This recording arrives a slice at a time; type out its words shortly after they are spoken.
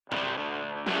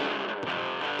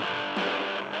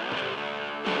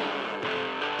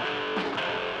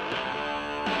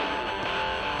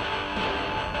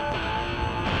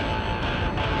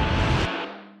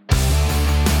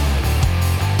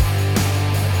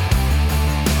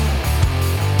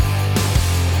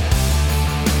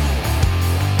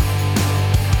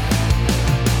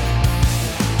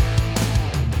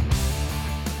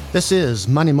This is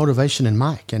Money, Motivation, and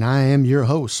Mike, and I am your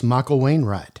host, Michael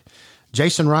Wainwright.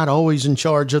 Jason Wright, always in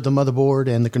charge of the motherboard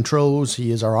and the controls.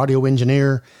 He is our audio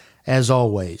engineer, as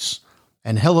always.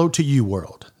 And hello to you,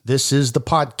 world. This is the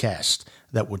podcast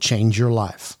that will change your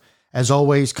life. As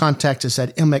always, contact us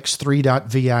at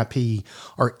mx3.vip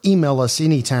or email us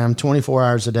anytime, 24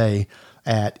 hours a day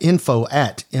at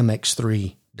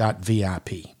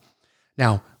info@mx3.vip.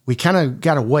 Now, we kind of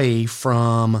got away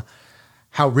from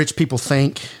how rich people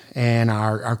think and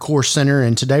our core center.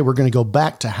 And today we're going to go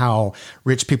back to how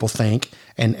rich people think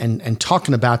and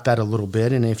talking about that a little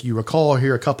bit. And if you recall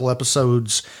here a couple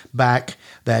episodes back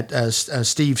that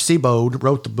Steve Siebold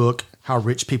wrote the book, How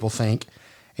Rich People Think.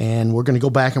 And we're going to go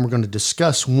back and we're going to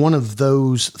discuss one of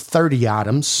those 30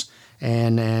 items.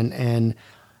 And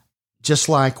just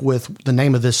like with the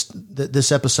name of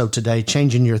this episode today,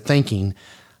 Changing Your Thinking,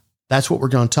 that's what we're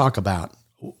going to talk about.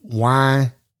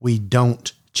 Why we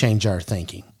don't change our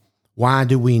thinking. Why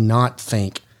do we not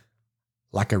think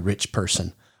like a rich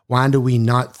person? Why do we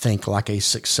not think like a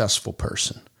successful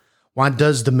person? Why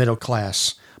does the middle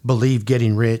class believe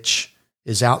getting rich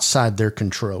is outside their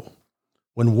control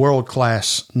when world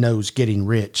class knows getting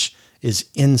rich is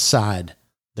inside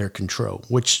their control,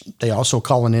 which they also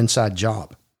call an inside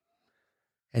job?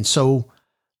 And so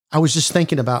I was just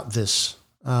thinking about this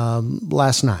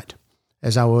last night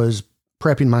as I was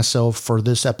prepping myself for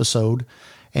this episode,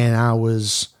 and I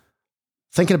was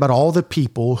thinking about all the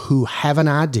people who have an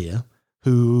idea,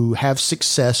 who have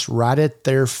success right at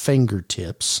their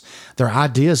fingertips. Their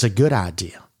idea is a good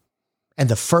idea. And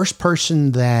the first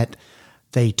person that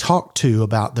they talk to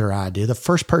about their idea, the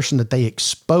first person that they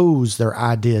expose their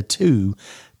idea to,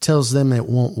 tells them it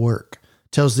won't work,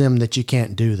 tells them that you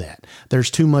can't do that. There's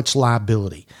too much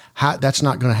liability. That's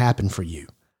not going to happen for you.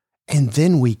 And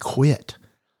then we quit.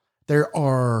 There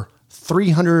are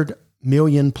 300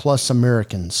 million plus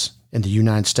Americans in the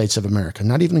United States of America,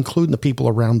 not even including the people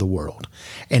around the world.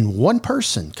 And one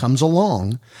person comes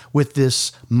along with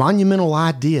this monumental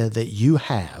idea that you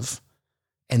have,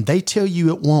 and they tell you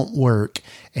it won't work,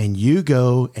 and you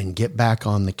go and get back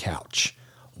on the couch.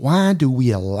 Why do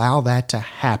we allow that to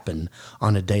happen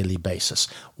on a daily basis?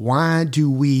 Why do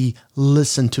we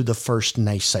listen to the first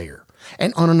naysayer?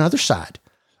 And on another side,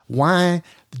 why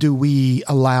do we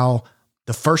allow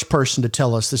the first person to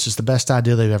tell us this is the best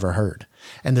idea they've ever heard,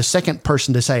 and the second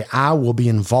person to say, I will be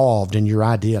involved in your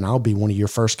idea and I'll be one of your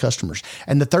first customers,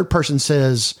 and the third person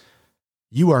says,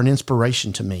 you are an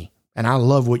inspiration to me and I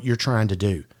love what you're trying to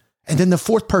do, and then the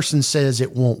fourth person says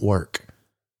it won't work?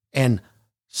 And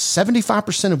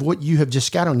 75% of what you have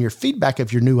just got on your feedback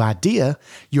of your new idea,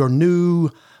 your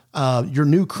new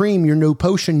cream, your new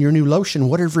potion, your new lotion,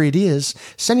 whatever it is,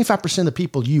 75% of the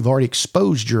people you've already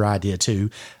exposed your idea to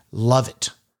love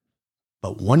it.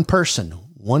 But one person,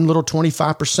 one little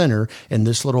 25%er in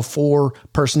this little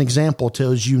 4-person example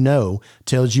tells you no,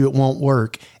 tells you it won't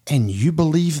work, and you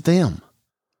believe them.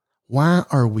 Why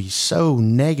are we so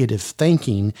negative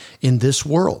thinking in this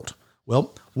world?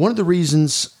 Well, one of the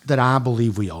reasons that I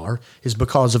believe we are is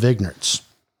because of ignorance.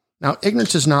 Now,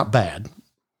 ignorance is not bad.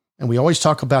 And we always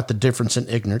talk about the difference in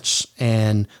ignorance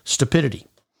and stupidity.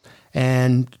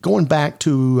 And going back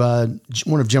to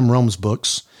one of Jim Rohn's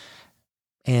books,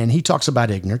 and he talks about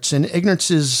ignorance, and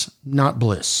ignorance is not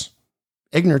bliss.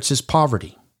 Ignorance is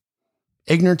poverty.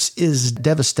 Ignorance is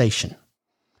devastation.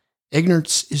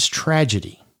 Ignorance is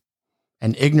tragedy.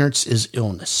 And ignorance is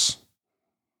illness.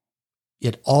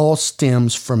 It all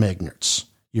stems from ignorance.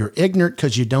 You're ignorant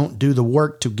because you don't do the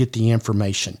work to get the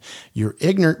information. You're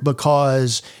ignorant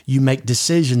because you make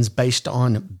decisions based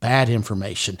on bad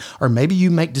information, or maybe you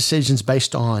make decisions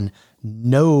based on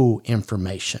no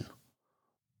information.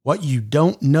 What you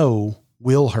don't know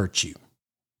will hurt you.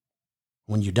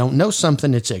 When you don't know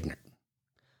something, it's ignorant.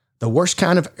 The worst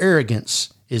kind of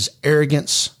arrogance is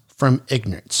arrogance from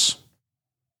ignorance.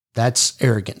 That's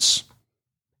arrogance.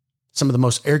 Some of the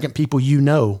most arrogant people you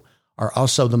know are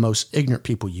also the most ignorant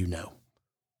people you know.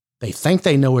 They think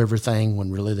they know everything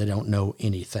when really they don't know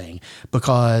anything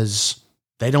because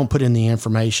they don't put in the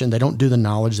information, they don't do the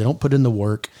knowledge, they don't put in the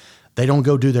work, they don't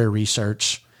go do their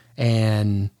research,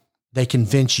 and they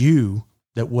convince you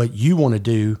that what you want to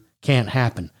do can't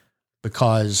happen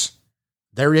because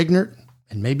they're ignorant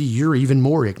and maybe you're even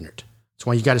more ignorant. That's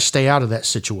why you got to stay out of that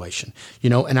situation.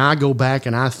 And I go back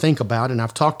and I think about, and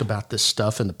I've talked about this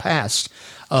stuff in the past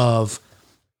of,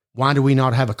 why do we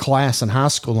not have a class in high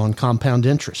school on compound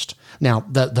interest? Now,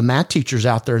 the math teachers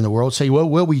out there in the world say,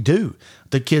 well, we do.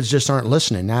 The kids just aren't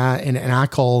listening. And I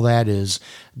call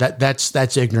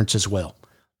that's ignorance as well.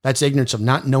 That's ignorance of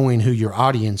not knowing who your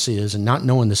audience is and not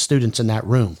knowing the students in that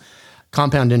room.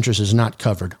 Compound interest is not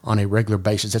covered on a regular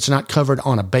basis. It's not covered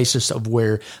on a basis of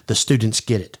where the students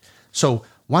get it. So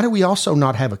why do we also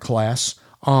not have a class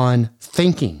on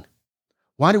thinking?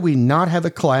 Why do we not have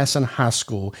a class in high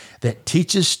school that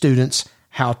teaches students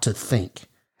how to think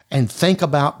and think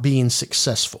about being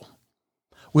successful?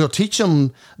 We'll teach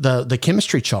them the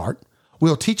chemistry chart.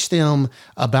 We'll teach them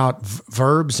about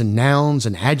verbs and nouns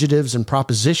and adjectives and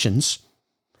propositions.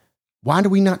 Why do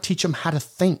we not teach them how to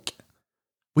think?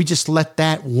 We just let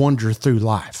that wander through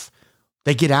life.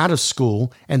 They get out of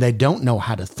school and they don't know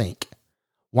how to think.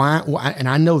 Why? And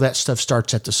I know that stuff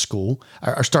starts at the school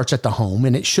or starts at the home,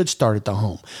 and it should start at the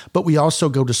home. But we also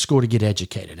go to school to get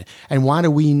educated. And why do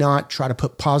we not try to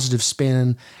put positive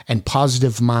spin and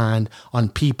positive mind on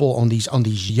people, on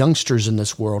these youngsters in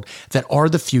this world that are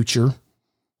the future?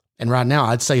 And right now,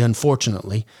 I'd say,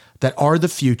 unfortunately, that are the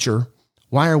future.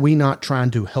 Why are we not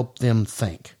trying to help them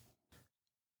think?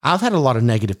 I've had a lot of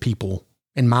negative people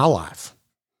in my life,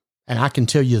 and I can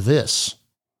tell you this.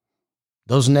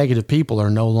 Those negative people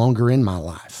are no longer in my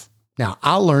life. Now,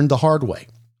 I learned the hard way.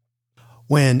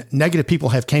 When negative people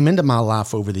have came into my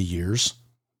life over the years,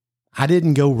 I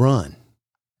didn't go run.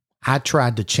 I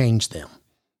tried to change them.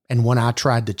 And when I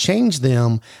tried to change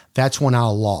them, that's when I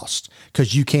lost.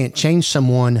 Because you can't change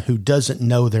someone who doesn't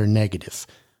know they're negative.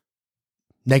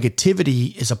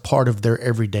 Negativity is a part of their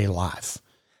everyday life.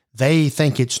 They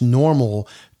think it's normal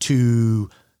to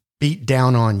beat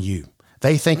down on you.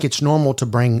 They think it's normal to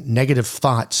bring negative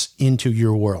thoughts into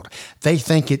your world. They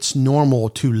think it's normal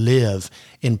to live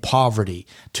in poverty,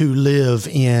 to live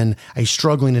in a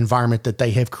struggling environment that they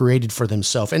have created for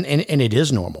themselves. And it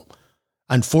is normal.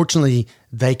 Unfortunately,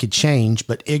 they could change,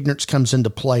 but ignorance comes into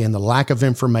play and the lack of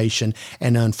information.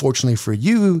 And unfortunately for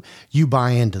you, you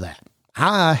buy into that.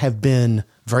 I have been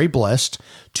very blessed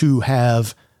to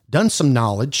have done some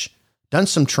knowledge, done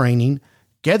some training,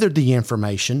 gathered the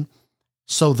information,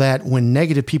 so that when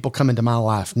negative people come into my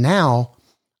life now,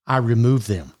 I remove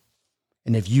them.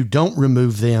 And if you don't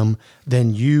remove them,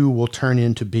 then you will turn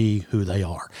into be who they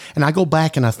are. And I go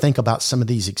back and I think about some of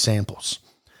these examples.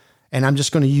 And I'm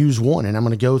just going to use one, and I'm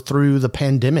going to go through the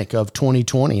pandemic of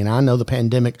 2020. And I know the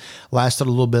pandemic lasted a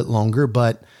little bit longer,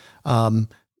 but the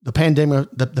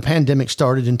pandemic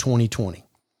started in 2020.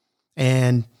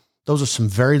 And those are some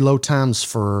very low times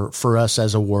for us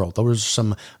as a world. Those are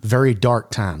some very dark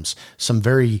times, some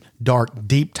very dark,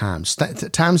 deep times,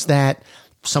 times that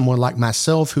someone like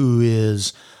myself, who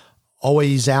is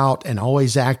always out and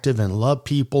always active and love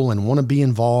people and want to be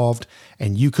involved,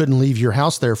 and you couldn't leave your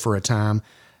house there for a time,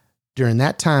 during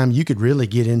that time, you could really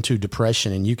get into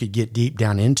depression and you could get deep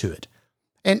down into it.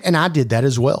 And I did that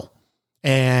as well.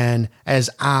 And as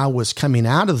I was coming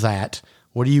out of that,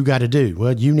 what do you got to do?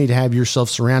 Well, you need to have yourself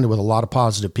surrounded with a lot of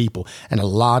positive people and a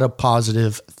lot of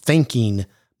positive thinking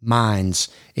minds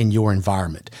in your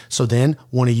environment. So then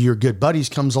one of your good buddies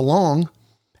comes along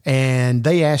and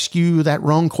they ask you that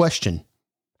wrong question.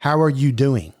 How are you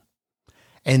doing?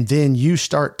 And then you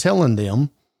start telling them,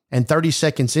 and 30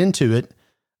 seconds into it,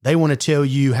 they want to tell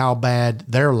you how bad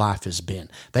their life has been.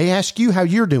 They ask you how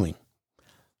you're doing.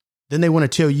 Then they want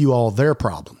to tell you all their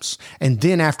problems. And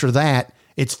then after that,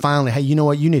 it's finally, hey, you know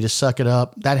what? You need to suck it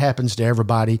up. That happens to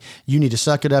everybody. You need to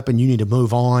suck it up and you need to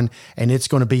move on, and it's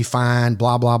going to be fine,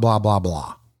 blah, blah, blah, blah,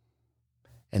 blah.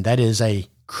 And that is a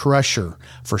crusher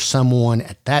for someone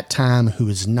at that time who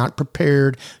is not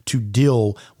prepared to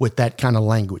deal with that kind of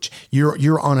language.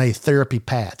 You're on a therapy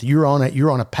path. You're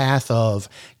on a path of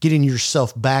getting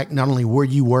yourself back not only where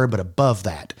you were, but above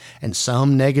that. And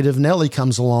some negative Nelly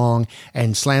comes along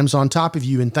and slams on top of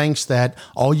you and thinks that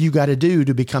all you got to do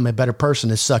to become a better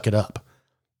person is suck it up.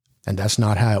 And that's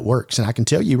not how it works. And I can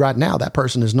tell you right now, that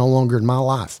person is no longer in my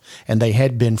life. And they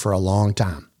had been for a long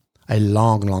time. A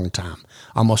long, long time,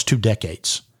 almost 2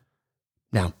 decades.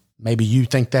 Now, maybe you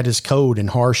think that is cold and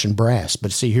harsh and brass,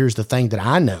 but see, here's the thing that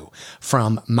I know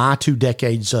from my 2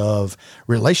 decades of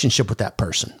relationship with that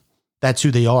person. That's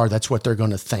who they are. That's what they're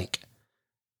going to think.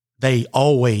 They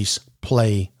always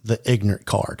play the ignorant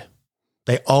card.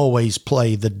 They always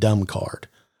play the dumb card.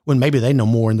 When maybe they know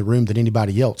more in the room than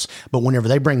anybody else. But whenever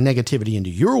they bring negativity into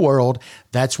your world,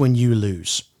 that's when you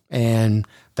lose. And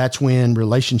that's when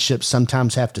relationships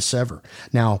sometimes have to sever.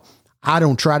 Now, I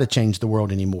don't try to change the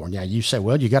world anymore. Now, you say,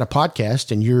 well, you got a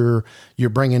podcast and you're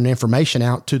bringing information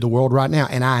out to the world right now.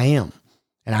 And I am.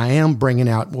 And I am bringing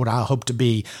out what I hope to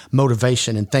be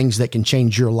motivation and things that can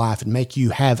change your life and make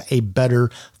you have a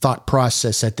better thought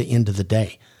process at the end of the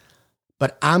day.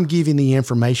 But I'm giving the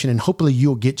information and hopefully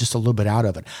you'll get just a little bit out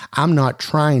of it. I'm not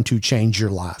trying to change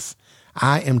your life.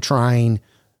 I am trying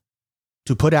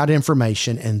to put out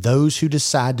information, and those who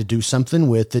decide to do something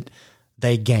with it,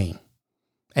 they gain.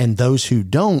 and those who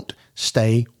don't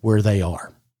stay where they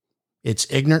are. It's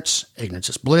ignorance. Ignorance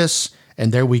is bliss.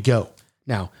 And there we go.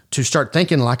 Now, to start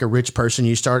thinking like a rich person,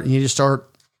 you need to start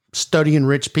studying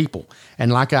rich people.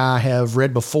 And like I have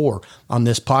read before on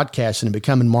this podcast and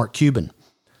becoming Mark Cuban.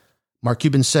 Mark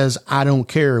Cuban says, I don't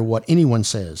care what anyone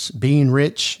says. Being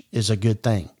rich is a good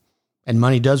thing. And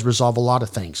money does resolve a lot of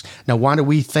things. Now, why do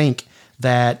we think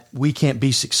that we can't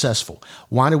be successful?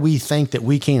 Why do we think that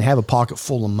we can't have a pocket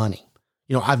full of money?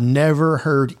 You know, I've never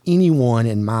heard anyone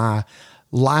in my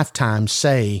lifetime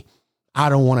say, I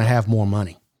don't want to have more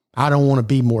money. I don't want to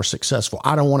be more successful.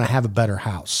 I don't want to have a better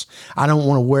house. I don't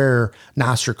want to wear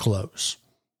nicer clothes.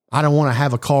 I don't want to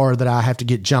have a car that I have to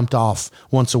get jumped off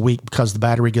once a week because the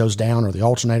battery goes down or the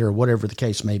alternator or whatever the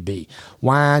case may be.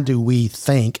 Why do we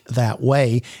think that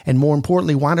way? And more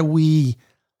importantly, why do we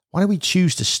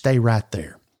choose to stay right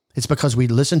there? It's because we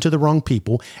listen to the wrong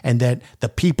people, and that the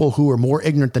people who are more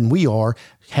ignorant than we are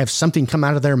have something come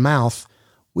out of their mouth.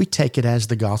 We take it as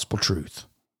the gospel truth.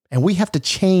 And we have to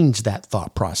change that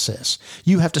thought process.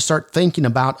 You have to start thinking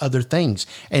about other things,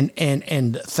 and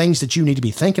things that you need to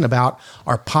be thinking about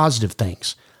are positive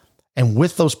things. And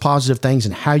with those positive things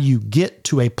and how you get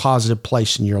to a positive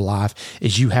place in your life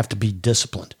is you have to be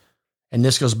disciplined. And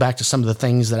this goes back to some of the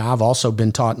things that I've also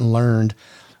been taught and learned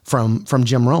from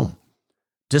Jim Rohn.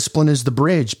 Discipline is the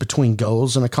bridge between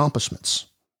goals and accomplishments.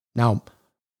 Now,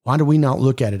 why do we not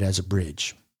look at it as a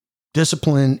bridge?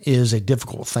 Discipline is a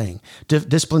difficult thing.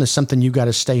 Discipline is something you got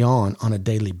to stay on a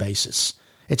daily basis.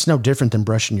 It's no different than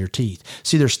brushing your teeth.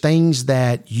 See, there's things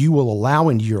that you will allow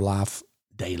into your life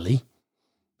daily,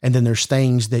 and then there's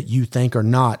things that you think are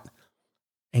not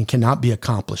and cannot be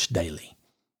accomplished daily.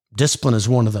 Discipline is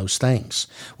one of those things.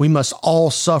 We must all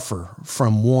suffer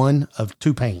from one of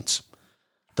two pains: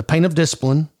 the pain of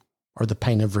discipline or the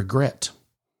pain of regret.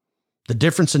 The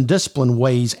difference in discipline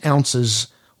weighs ounces,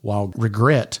 while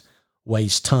regret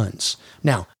weighs tons.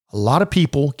 Now, a lot of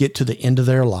people get to the end of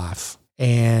their life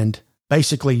and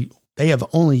basically they have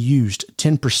only used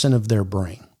 10% of their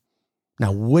brain.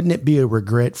 Now, wouldn't it be a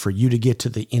regret for you to get to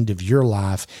the end of your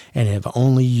life and have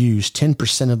only used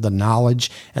 10% of the knowledge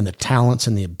and the talents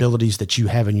and the abilities that you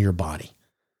have in your body?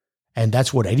 And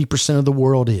that's what 80% of the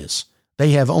world is.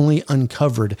 They have only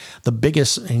uncovered the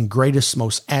biggest and greatest,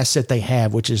 most asset they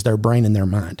have, which is their brain and their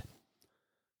mind.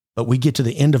 But we get to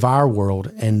the end of our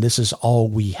world, and this is all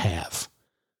we have.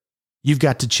 You've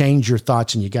got to change your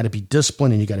thoughts, and you got to be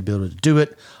disciplined, and you got to be able to do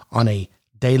it on a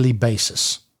daily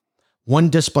basis. One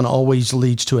discipline always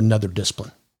leads to another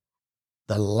discipline.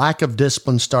 The lack of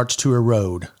discipline starts to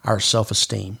erode our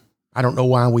self-esteem. I don't know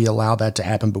why we allow that to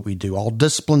happen, but we do. All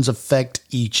disciplines affect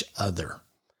each other.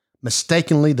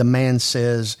 Mistakenly, the man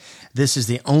says, this is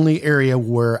the only area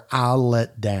where I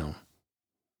let down.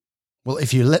 Well,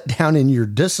 if you let down in your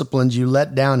disciplines, you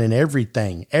let down in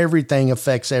everything. Everything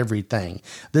affects everything.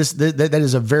 That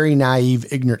is a very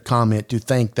naive, ignorant comment to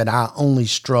think that I only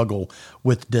struggle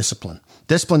with discipline.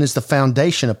 Discipline is the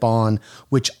foundation upon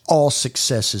which all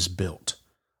success is built.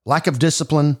 Lack of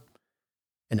discipline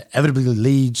inevitably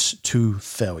leads to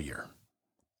failure.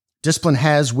 Discipline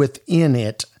has within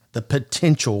it the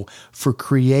potential for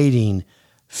creating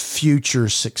future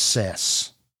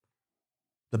success.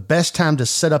 The best time to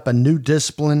set up a new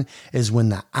discipline is when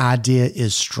the idea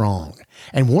is strong.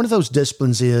 And one of those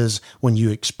disciplines is when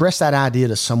you express that idea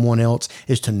to someone else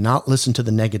is to not listen to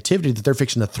the negativity that they're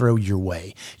fixing to throw your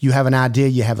way. You have an idea,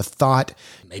 you have a thought,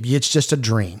 maybe it's just a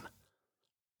dream.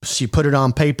 So you put it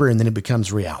on paper and then it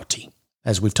becomes reality.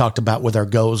 As we've talked about with our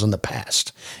goals in the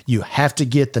past, you have to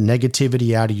get the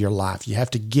negativity out of your life. You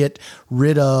have to get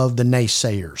rid of the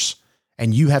naysayers,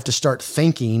 and you have to start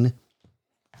thinking,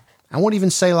 I won't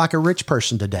even say like a rich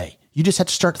person today. You just have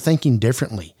to start thinking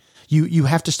differently. You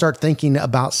have to start thinking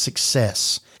about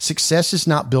success. Success is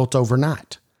not built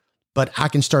overnight, but I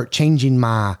can start changing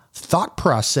my thought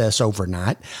process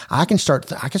overnight. I can start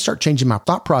changing my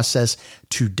thought process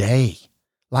today,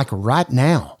 like right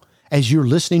now. As you're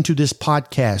listening to this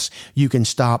podcast, you can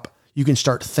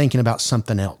start thinking about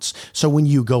something else. So when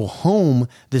you go home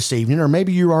this evening, or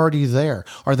maybe you're already there,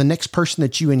 or the next person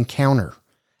that you encounter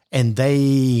and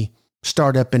they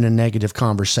start up in a negative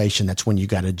conversation, that's when you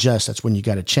got to adjust. That's when you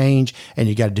got to change and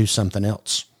you got to do something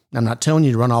else. I'm not telling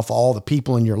you to run off all the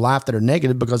people in your life that are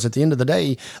negative, because at the end of the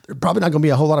day, there's probably not going to be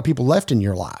a whole lot of people left in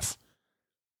your life.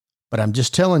 But I'm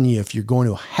just telling you, if you're going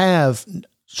to have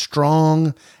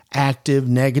strong, active,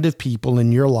 negative people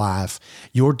in your life,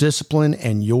 your discipline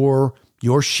and your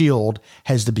shield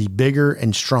has to be bigger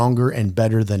and stronger and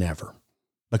better than ever.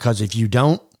 Because if you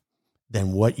don't,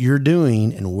 then what you're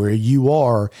doing and where you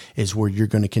are is where you're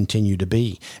going to continue to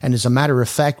be. And as a matter of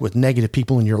fact, with negative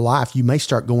people in your life, you may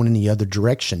start going in the other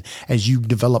direction as you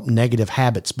develop negative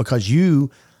habits because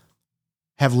you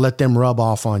have let them rub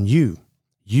off on you.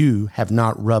 You have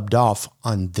not rubbed off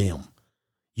on them.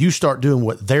 You start doing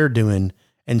what they're doing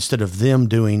instead of them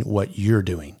doing what you're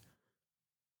doing.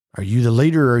 Are you the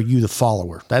leader or are you the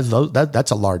follower? That's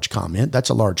a large comment. That's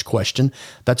a large question.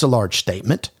 That's a large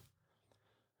statement.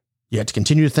 You have to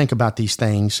continue to think about these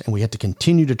things, and we have to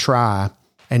continue to try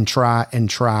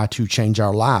to change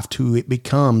our life till it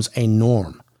becomes a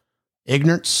norm.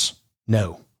 Ignorance?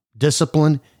 No.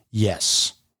 Discipline?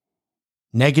 Yes.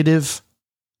 Negative?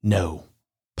 No.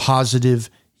 Positive?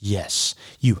 Yes.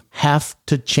 You have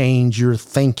to change your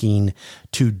thinking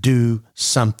to do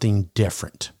something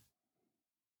different.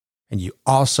 And you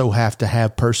also have to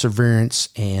have perseverance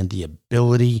and the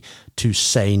ability to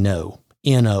say no.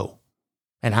 N-O.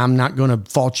 And I'm not going to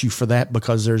fault you for that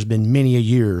because there's been many a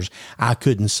years I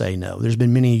couldn't say no. There's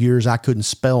been many years I couldn't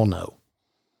spell no.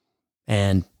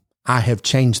 And I have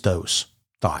changed those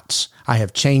thoughts. I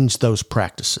have changed those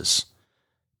practices.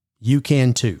 You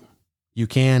can too. You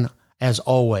can, as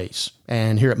always.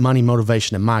 And here at Money,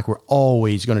 Motivation, and Mike, we're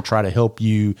always going to try to help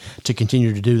you to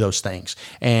continue to do those things.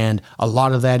 And a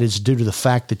lot of that is due to the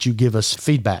fact that you give us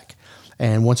feedback.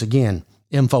 And once again,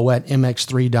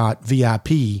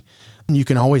 info@mx3.vip. You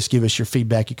can always give us your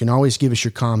feedback. You can always give us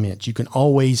your comments. You can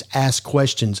always ask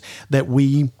questions that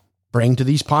we bring to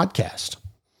these podcasts.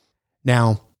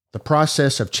 Now, the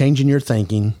process of changing your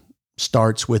thinking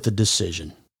starts with a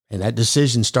decision. And that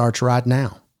decision starts right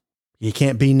now. It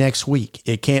can't be next week.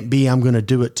 It can't be, I'm going to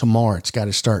do it tomorrow. It's got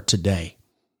to start today.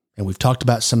 And we've talked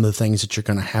about some of the things that you're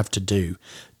going to have to do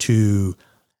to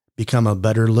become a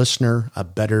better listener, a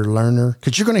better learner,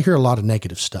 because you're going to hear a lot of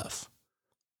negative stuff.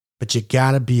 But you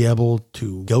got to be able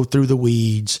to go through the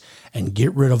weeds and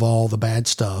get rid of all the bad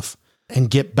stuff and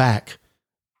get back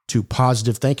to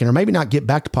positive thinking, or maybe not get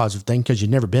back to positive thinking because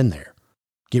you've never been there.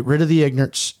 Get rid of the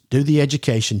ignorance, do the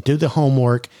education, do the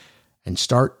homework, and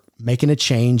start making a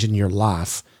change in your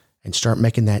life and start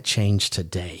making that change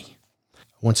today.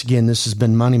 Once again, this has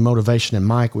been Money, Motivation, and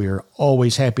Mike. We are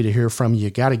always happy to hear from you.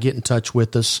 You got to get in touch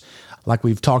with us. Like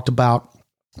we've talked about,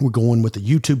 we're going with the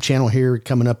YouTube channel here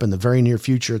coming up in the very near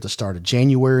future at the start of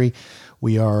January.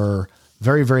 We are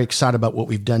very, very excited about what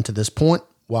we've done to this point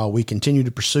while we continue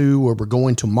to pursue where we're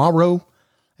going tomorrow.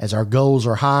 As our goals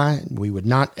are high, we would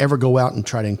not ever go out and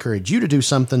try to encourage you to do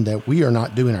something that we are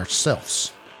not doing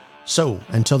ourselves. So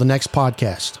until the next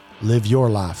podcast, live your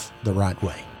life the right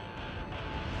way.